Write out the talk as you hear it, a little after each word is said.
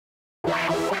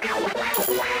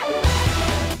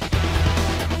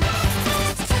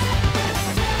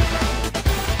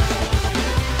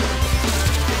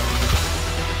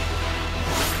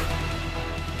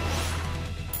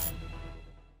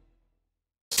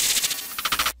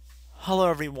Hello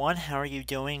everyone, how are you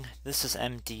doing? This is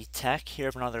MD Tech here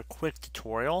with another quick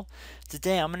tutorial.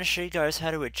 Today I'm going to show you guys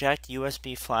how to eject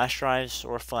USB flash drives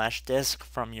or flash disk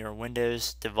from your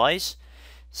Windows device.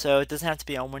 So it doesn't have to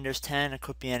be on Windows 10, it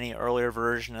could be any earlier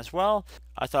version as well.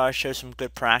 I thought I'd show some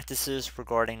good practices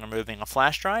regarding removing a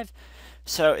flash drive.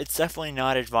 So it's definitely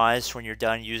not advised when you're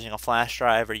done using a flash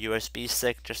drive or USB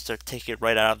stick just to take it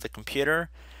right out of the computer.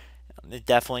 It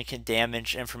definitely can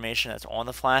damage information that's on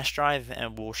the flash drive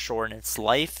and will shorten its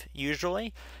life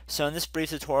usually. So in this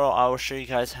brief tutorial, I will show you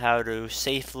guys how to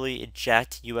safely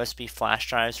eject USB flash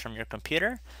drives from your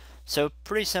computer. So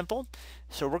pretty simple.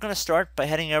 So we're going to start by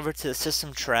heading over to the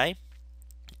system tray,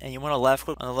 and you want to left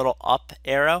click on the little up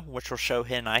arrow, which will show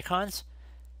hidden icons.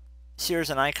 See, there's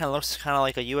an icon that looks kind of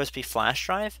like a USB flash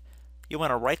drive. You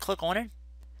want to right click on it,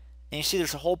 and you see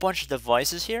there's a whole bunch of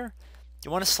devices here. You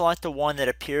want to select the one that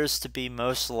appears to be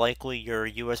most likely your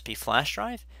USB flash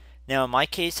drive. Now in my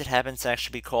case it happens to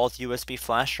actually be called USB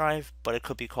flash drive, but it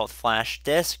could be called flash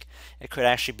disk. It could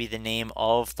actually be the name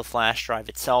of the flash drive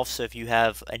itself, so if you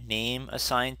have a name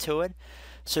assigned to it.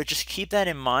 So just keep that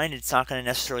in mind. It's not going to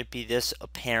necessarily be this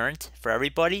apparent for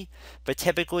everybody, but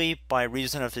typically by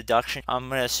reason of deduction, I'm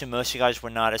going to assume most of you guys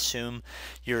would not assume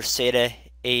your SATA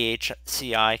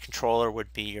AHCI controller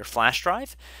would be your flash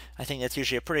drive. I think that's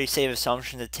usually a pretty safe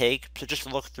assumption to take, so just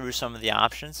look through some of the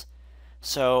options.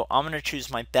 So I'm going to choose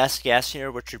my best guess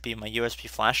here, which would be my USB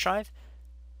flash drive.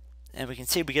 And we can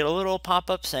see we get a little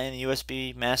pop-up saying the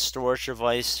USB mass storage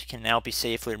device can now be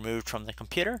safely removed from the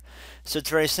computer. So it's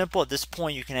very simple. At this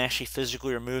point you can actually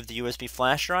physically remove the USB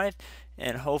flash drive,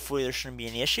 and hopefully there shouldn't be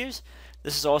any issues.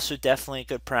 This is also definitely a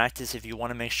good practice if you want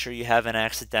to make sure you haven't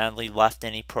accidentally left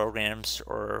any programs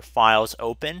or files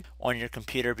open on your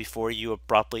computer before you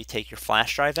abruptly take your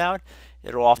flash drive out.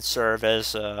 It'll often serve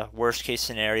as a worst case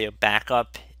scenario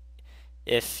backup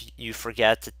if you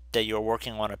forget that you're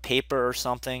working on a paper or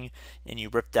something and you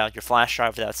ripped out your flash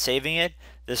drive without saving it.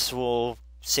 This will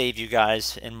save you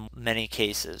guys in many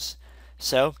cases.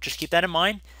 So just keep that in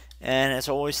mind, and as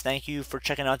always, thank you for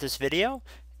checking out this video,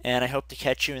 and I hope to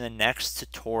catch you in the next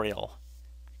tutorial.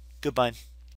 Goodbye.